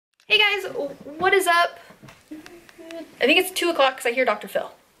Hey guys, what is up? I think it's 2 o'clock because I hear Dr.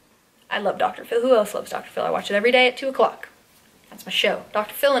 Phil. I love Dr. Phil. Who else loves Dr. Phil? I watch it every day at 2 o'clock. That's my show.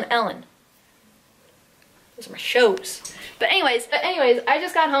 Dr. Phil and Ellen. Those are my shows. But anyways, I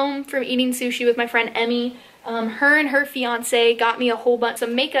just got home from eating sushi with my friend Emmy. Her and her fiance got me a whole bunch of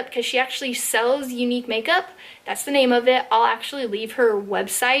makeup because she actually sells Younique Makeup. That's the name of it. I'll actually leave her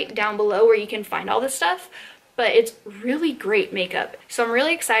website down below where you can find all this stuff. But it's really great makeup. So I'm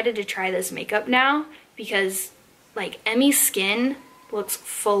really excited to try this makeup now because like Emmy's skin looks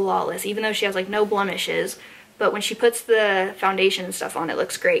flawless even though she has like no blemishes. But when she puts the foundation and stuff on, it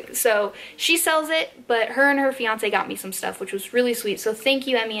looks great. So she sells it, but her and her fiance got me some stuff, which was really sweet. So thank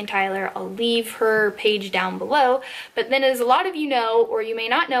you, Emmy and Tyler. I'll leave her page down below. But then as a lot of you know, or you may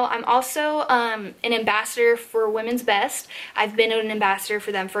not know, I'm also an ambassador for Women's Best. I've been an ambassador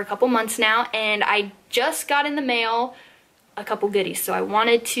for them for a couple months now, and I just got in the mail a couple goodies, so I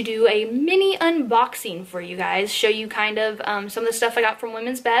wanted to do a mini unboxing for you guys, show you kind of some of the stuff I got from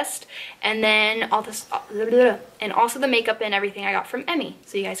Women's Best, and then all this, and also the makeup and everything I got from Emmy,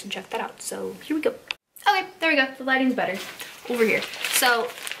 so you guys can check that out. So here we go. Okay, there we go. The lighting's better over here. So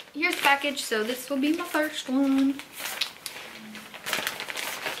here's the package. So this will be my first one.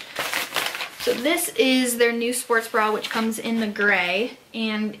 So this is their new sports bra, which comes in the gray,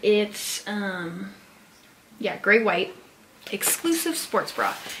 and it's yeah, gray white. Exclusive sports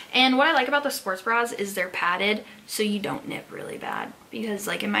bra. And what I like about the sports bras is they're padded so you don't nip really bad, because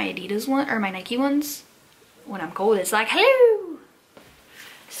like in my Adidas one or my Nike ones, when I'm cold it's like hello.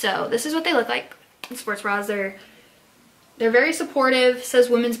 So this is what they look like. The sports bras, they're very supportive. It says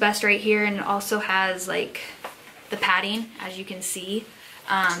Women's Best right here, and it also has like the padding, as you can see.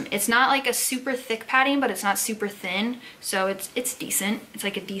 It's not like a super thick padding, but it's not super thin, so it's decent. It's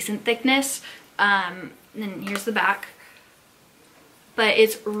like a decent thickness. And then here's the back. But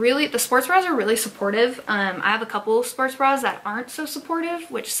it's really, the sports bras are really supportive. I have a couple sports bras that aren't so supportive,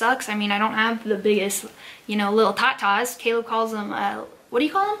 which sucks. I mean, I don't have the biggest, you know, little tatas. Caleb calls them, what do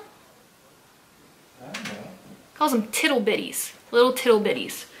you call them? I don't know. Calls them tittle bitties. Little tittle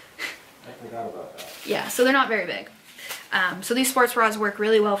bitties. I forgot about that. Yeah, so they're not very big. So these sports bras work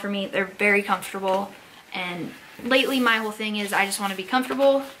really well for me. They're very comfortable. And lately my whole thing is I just want to be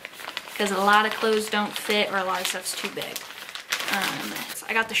comfortable because a lot of clothes don't fit or a lot of stuff's too big. So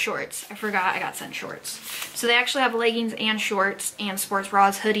I got the shorts. I forgot I got sent shorts. So they actually have leggings and shorts and sports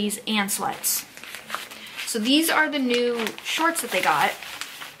bras, hoodies, and sweats. So these are the new shorts that they got.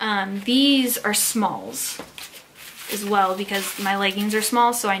 These are smalls as well because my leggings are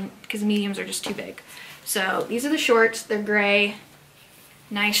small, so because mediums are just too big. So these are the shorts. They're gray,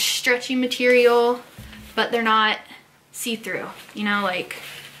 nice stretchy material, but they're not see-through. You know, like,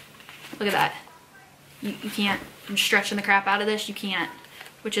 look at that. You can't, I'm stretching the crap out of this, you can't,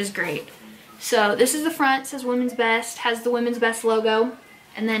 which is great. So this is the front, it says Women's Best, has the Women's Best logo,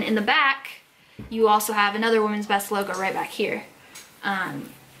 and then in the back, you also have another Women's Best logo right back here.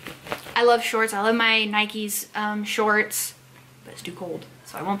 I love shorts, I love my Nike's shorts, but it's too cold,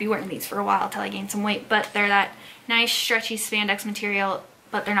 so I won't be wearing these for a while till I gain some weight, but they're that nice stretchy spandex material,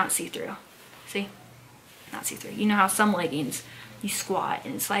 but they're not see-through. See? Not see-through. You know how some leggings, you squat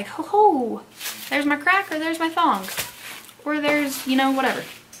and it's like, ho ho, there's my crack or there's my thong. Or there's, you know, whatever.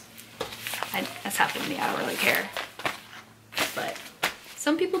 That's happened to me, I don't really care. But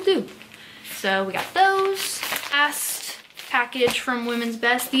some people do. So we got those. Last package from Women's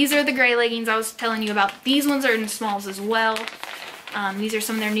Best. These are the gray leggings I was telling you about. These ones are in smalls as well. These are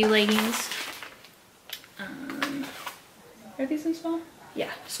some of their new leggings. Are these in small? Yeah,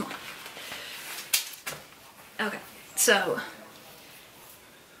 small. Okay, so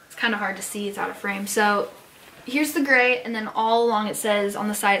kind of hard to see, it's out of frame. So here's the gray, and then all along it says, on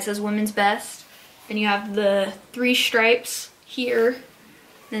the side it says Women's Best, and you have the 3 stripes here,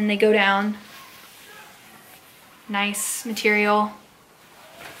 then they go down, nice material,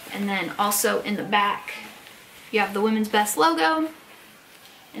 and then also in the back you have the Women's Best logo,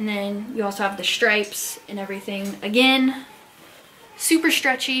 and then you also have the stripes and everything. Again, super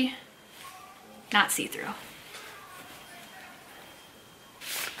stretchy, not see-through.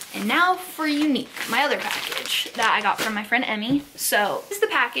 And now for Younique, my other package that I got from my friend Emmy. So this is the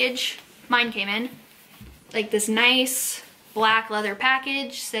package mine came in. Like this nice black leather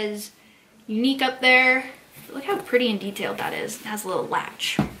package, says Younique up there. Look how pretty and detailed that is. It has a little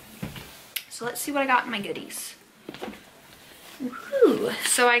latch. So let's see what I got in my goodies. Woohoo!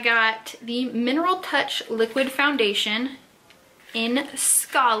 So I got the Mineral Touch Liquid Foundation in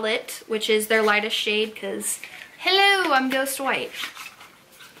Scarlet, which is their lightest shade because, hello, I'm Ghost White.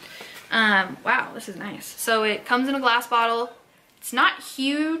 Wow, this is nice. So it comes in a glass bottle, It's not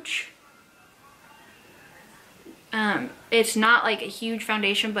huge. It's not like a huge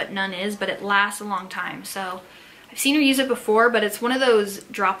foundation, but none is, but it lasts a long time. So I've seen her use it before, but it's one of those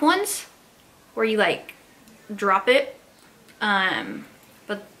drop ones where you like drop it.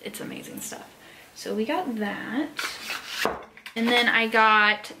 But it's amazing stuff. So we got that. And then I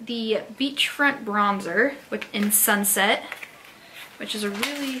got the Beachfront Bronzer in Sunset, which is a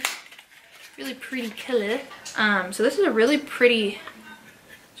really, really pretty color. So this is a really pretty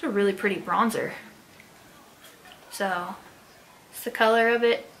bronzer. So it's the color of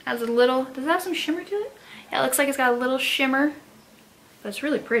it. Has a little, does it have some shimmer to it? Yeah, it looks like it's got a little shimmer, but it's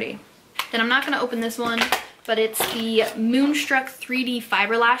really pretty. Then I'm not gonna open this one, but it's the Moonstruck 3D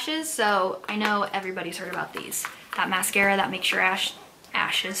Fiber Lashes. So I know everybody's heard about these. That mascara that makes your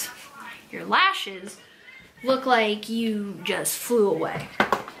your lashes look like you just flew away.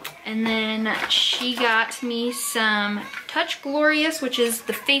 And then she got me some Touch Glorious, which is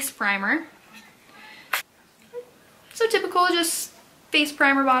the face primer. So typical, just face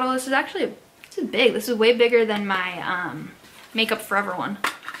primer bottle. This is actually, this is big. This is way bigger than my Makeup Forever one,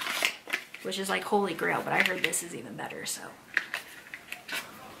 which is like holy grail, but I heard this is even better, so.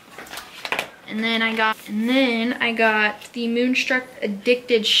 And then I got the Moonstruck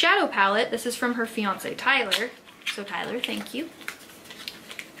Addicted Shadow Palette. This is from her fiance, Tyler. So Tyler, thank you.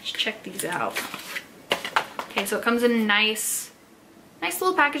 Let's check these out. Okay, so it comes in a nice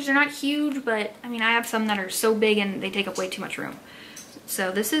little package. They're not huge, but I mean, I have some that are so big and they take up way too much room. So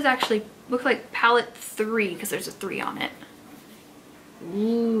this is actually, looks like palette 3 because there's a 3 on it.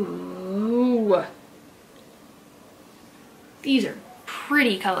 Ooh. These are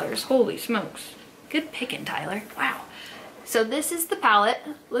pretty colors. Holy smokes. Good picking, Tyler. Wow. So this is the palette.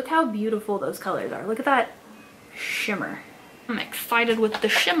 Look how beautiful those colors are. Look at that shimmer. I'm excited with the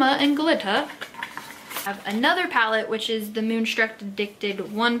shimmer and glitter. I have another palette, which is the Moonstruck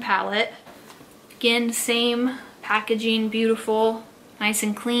Addicted 1 palette. Again, same packaging, beautiful, nice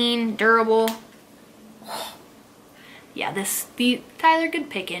and clean, durable. Yeah, Tyler good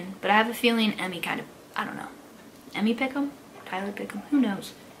picking, but I have a feeling Emmy kind of, I don't know. Emmy pick them? Tyler pick them? Who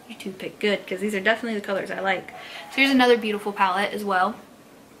knows? You two pick good, because these are definitely the colors I like. So here's another beautiful palette as well.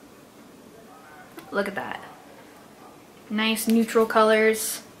 Look at that. Nice neutral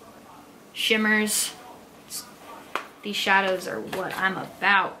colors, shimmers. These shadows are what I'm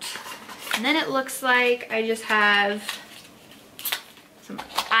about. And then it looks like I just have some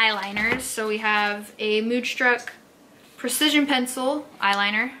eyeliners. So we have a Moonstruck Precision Pencil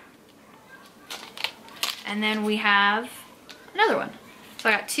eyeliner. And then we have another one. So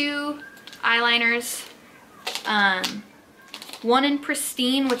I got 2 eyeliners. One in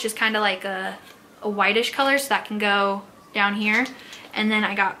Pristine, which is kind of like a whitish color, so that can go down here. And then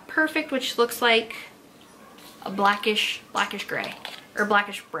I got Perfect, which looks like a blackish gray, or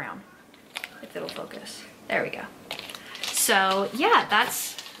blackish brown, if it'll focus. There we go. So yeah,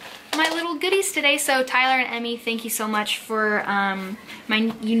 that's my little goodies today. So Tyler and Emmy, thank you so much for my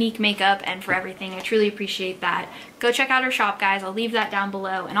Younique Makeup and for everything. I truly appreciate that. Go check out our shop, guys. I'll leave that down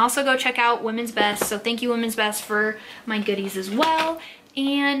below. And also go check out Women's Best. So thank you, Women's Best, for my goodies as well.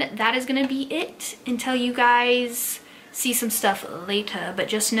 And that is gonna be it until you guys see some stuff later. But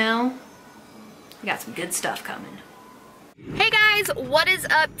just know, we got some good stuff coming. Hey guys, what is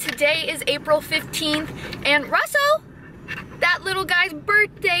up? Today is April 15th, and Russell, that little guy's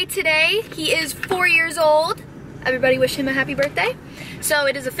birthday today. He is 4 years old. Everybody wish him a happy birthday. So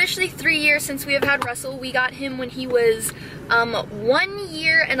it is officially 3 years since we have had Russell. We got him when he was 1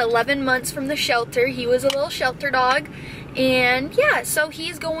 year and 11 months from the shelter. He was a little shelter dog. And yeah, so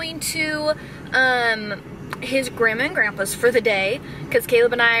he's going to his grandma and grandpa's for the day, because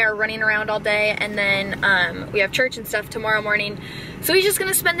Caleb and I are running around all day, and then we have church and stuff tomorrow morning. So he's just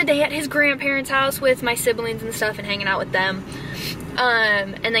gonna spend the day at his grandparents' house with my siblings and stuff and hanging out with them.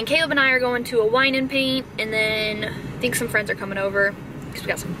 And then Caleb and I are going to a wine and paint, and then I think some friends are coming over because we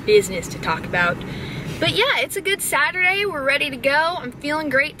got some business to talk about. But yeah, it's a good Saturday. We're ready to go. I'm feeling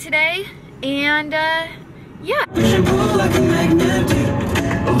great today, and yeah. Push and pull like a magnet do.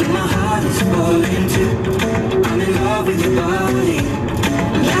 Although my heart is falling too. I'm in love with your body.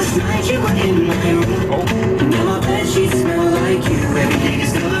 Last night you were in my room. And now my bedsheets smell like you. Every day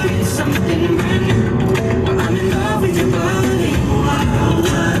is learning something brand new. I'm in love with your body.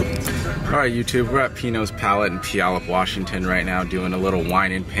 Alright YouTube, we're at Pinot's Palette in Puyallup, Washington right now doing a little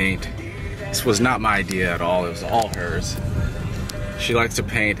wine and paint. This was not my idea at all, it was all hers. She likes to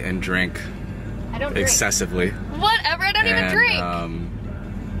paint and drink. I don't excessively. Drink. Whatever, I don't even drink.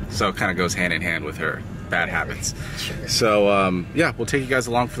 So it kind of goes hand in hand with her bad habits. Sure. So yeah, we'll take you guys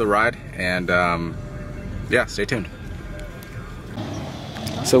along for the ride, and yeah, stay tuned.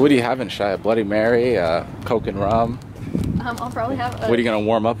 So what are you having, Shy? A Bloody Mary, Coke and rum? I'll probably have What are you gonna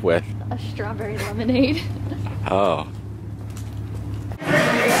warm up with? a strawberry lemonade. Oh.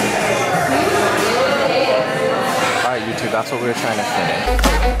 Alright, YouTube, that's what we were trying to finish.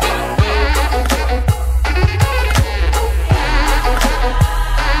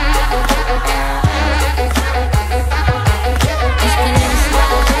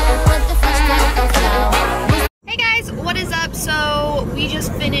 Hey guys, what is up? So we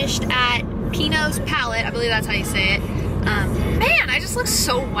just finished at Pinot's Palette. I believe that's how you say it. Man, I just look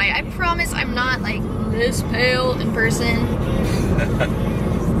so white. I promise I'm not like this pale in person.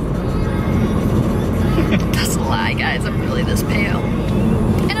 That's a lie, guys. I'm really this pale.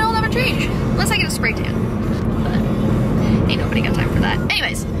 And it'll never change. Unless I get a spray tan. But ain't nobody got time for that.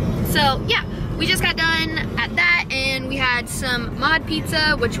 Anyways, so yeah, we just got done at that and we had some mod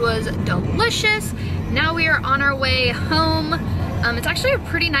pizza, which was delicious. Now we are on our way home. It's actually a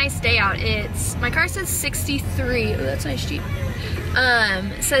pretty nice day out. My car says 63. Oh, that's nice, Jeep.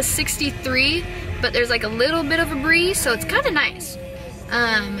 It says 63, but there's like a little bit of a breeze, so it's kind of nice.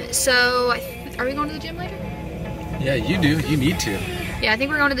 So are we going to the gym later? Yeah, you do. You need to. Yeah, I think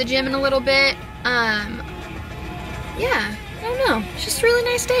we're going to the gym in a little bit. Yeah, I don't know. It's just a really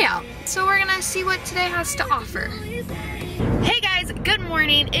nice day out. So we're gonna see what today has to offer. Hey guys, good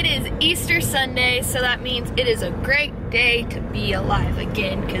morning. It is Easter Sunday, so that means it is a great day to be alive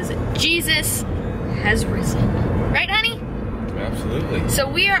again because Jesus has risen. Right, honey? Absolutely. So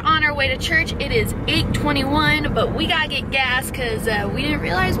we are on our way to church. It is 8:21, but we gotta get gas because we didn't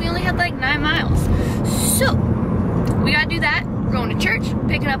realize we only had like 9 miles. So we gotta do that. We're going to church,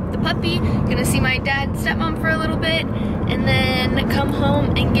 picking up the puppy, gonna see my dad and stepmom for a little bit, and then come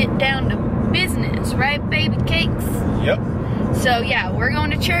home and get down to business, right, baby cakes? Yep. So yeah, we're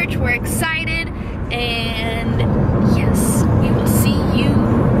going to church, we're excited, and yes, we will see you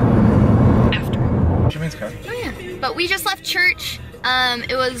after. Cheyan's car. Oh yeah, but we just left church.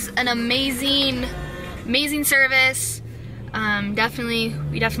 It was an amazing service. We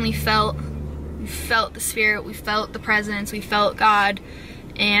definitely felt the Spirit, we felt the presence, we felt God,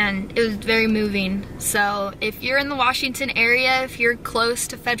 and it was very moving. So if you're in the Washington area, if you're close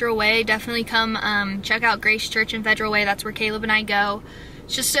to Federal Way, definitely come check out Grace Church in Federal Way. That's where Caleb and I go.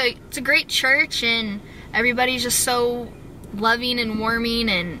 It's a great church, and everybody's just so loving and warming,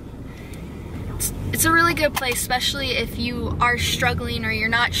 and it's a really good place, especially if you are struggling or you're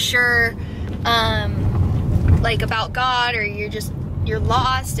not sure like about God, or you're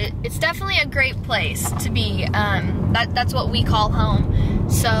lost. It's definitely a great place to be. That's what we call home.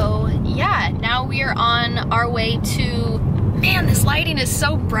 So yeah, now we are on our way to, man, this lighting is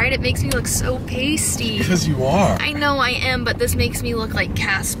so bright, it makes me look so pasty. Because you are. I know I am, but this makes me look like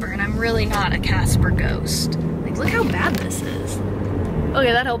Casper, and I'm really not a Casper ghost. Like, look how bad this is.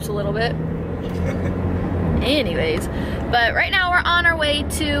 Okay, that helps a little bit. Anyways, but right now we're on our way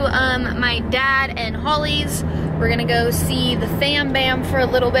to my dad and Holly's. We're gonna go see the fam bam for a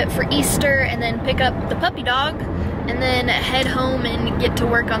little bit for Easter, and then pick up the puppy dog, and then head home and get to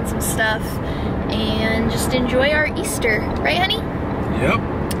work on some stuff and just enjoy our Easter. Right, honey? Yep.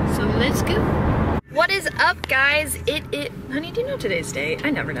 So let's go. What is up, guys? Honey, do you know today's date?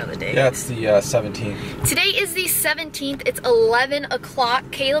 I never know the date. Yeah, it's the 17th. Today is the 17th. It's 11 o'clock.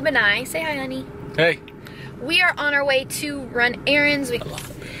 Caleb and I, say hi, honey. Hey. We are on our way to run errands.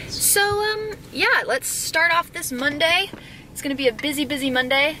 So, yeah, let's start off this Monday. It's gonna be a busy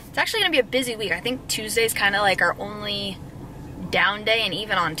Monday. It's actually gonna be a busy week. I think Tuesday's kind of like our only down day, and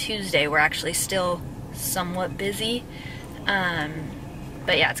even on Tuesday, we're actually still somewhat busy.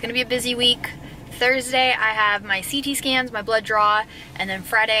 But yeah, it's gonna be a busy week. Thursday, I have my CT scans, my blood draw, and then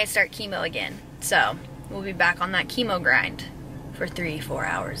Friday, I start chemo again. So, we'll be back on that chemo grind for 3-4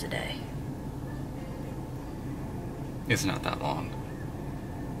 hours a day. It's not that long.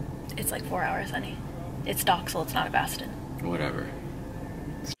 It's like 4 hours, honey. It's Doxil, it's not Avastin. Whatever.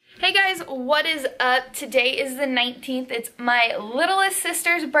 Hey guys, what is up? Today is the 19th. It's my littlest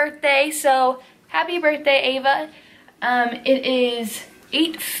sister's birthday, so happy birthday, Ava. It is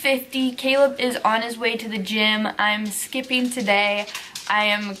 8:50. Caleb is on his way to the gym. I'm skipping today. I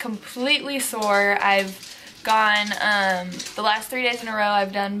am completely sore. I've gone, the last 3 days in a row,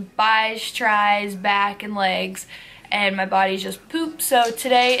 I've done bis, tris, back, and legs, and my body's just poop. So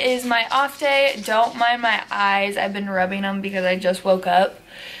today is my off day. Don't mind my eyes. I've been rubbing them because I just woke up.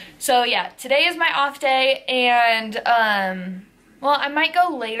 So yeah, today is my off day, and well, I might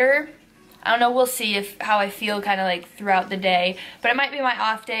go later. I don't know, we'll see how I feel kind of like throughout the day, but it might be my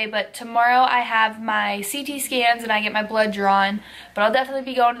off day. But tomorrow I have my CT scans and I get my blood drawn, but I'll definitely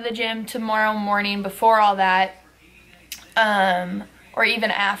be going to the gym tomorrow morning before all that. or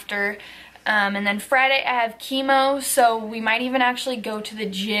even after. And then Friday I have chemo, so we might even actually go to the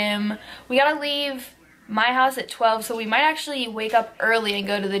gym. We gotta leave my house at 12, so we might actually wake up early and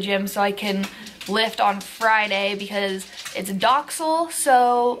go to the gym so I can lift on Friday because it's doxal,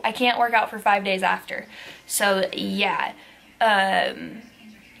 so I can't work out for 5 days after. So yeah,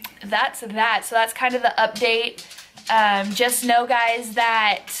 that's that. So that's kind of the update. Just know, guys,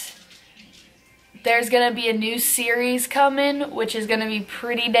 that there's gonna be a new series coming, which is gonna be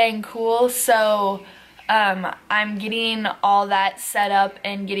pretty dang cool. So I'm getting all that set up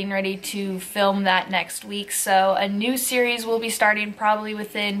and getting ready to film that next week. So a new series will be starting probably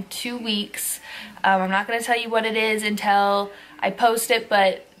within 2 weeks. I'm not gonna tell you what it is until I post it,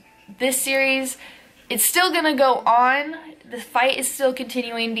 but this series, it's still gonna go on. The fight is still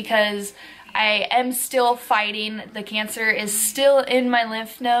continuing because I am still fighting. The cancer is still in my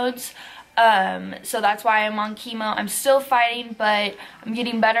lymph nodes. So that's why I'm on chemo. I'm still fighting, but I'm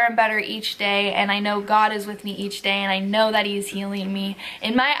getting better and better each day, and I know God is with me each day, and I know that He is healing me.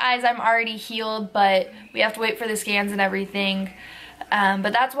 In my eyes, I'm already healed, but we have to wait for the scans and everything.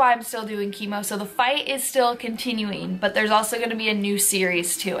 But that's why I'm still doing chemo. So the fight is still continuing, but there's also going to be a new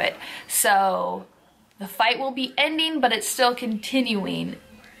series to it. So the fight will be ending, but it's still continuing,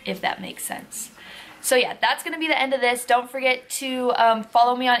 if that makes sense. So yeah, that's going to be the end of this. Don't forget to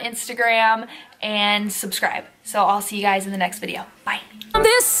follow me on Instagram and subscribe. So I'll see you guys in the next video. Bye.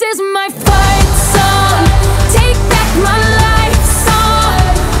 This is my fight.